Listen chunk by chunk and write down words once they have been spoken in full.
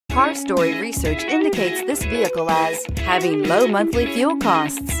Car Story research indicates this vehicle as having low monthly fuel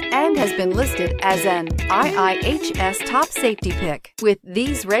costs and has been listed as an IIHS top safety pick with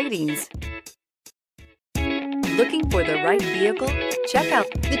these ratings. Looking for the right vehicle? Check out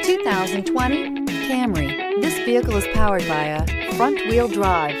the 2020 Camry. This vehicle is powered by a front-wheel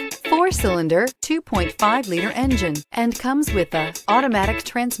drive, 4-cylinder, 2.5-liter engine and comes with an automatic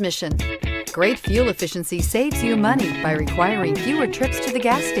transmission. Great fuel efficiency saves you money by requiring fewer trips to the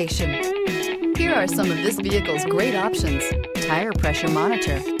gas station. Here are some of this vehicle's great options: tire pressure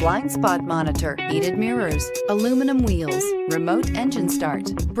monitor, blind spot monitor, heated mirrors, aluminum wheels, remote engine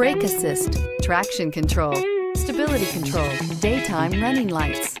start, brake assist, traction control, stability control, daytime running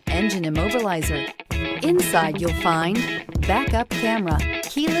lights, engine immobilizer. Inside you'll find backup camera,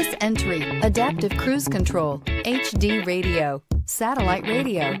 keyless entry, adaptive cruise control, HD radio, satellite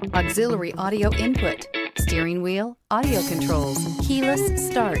radio, auxiliary audio input, steering wheel audio controls, keyless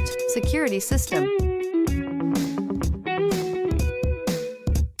start, security system,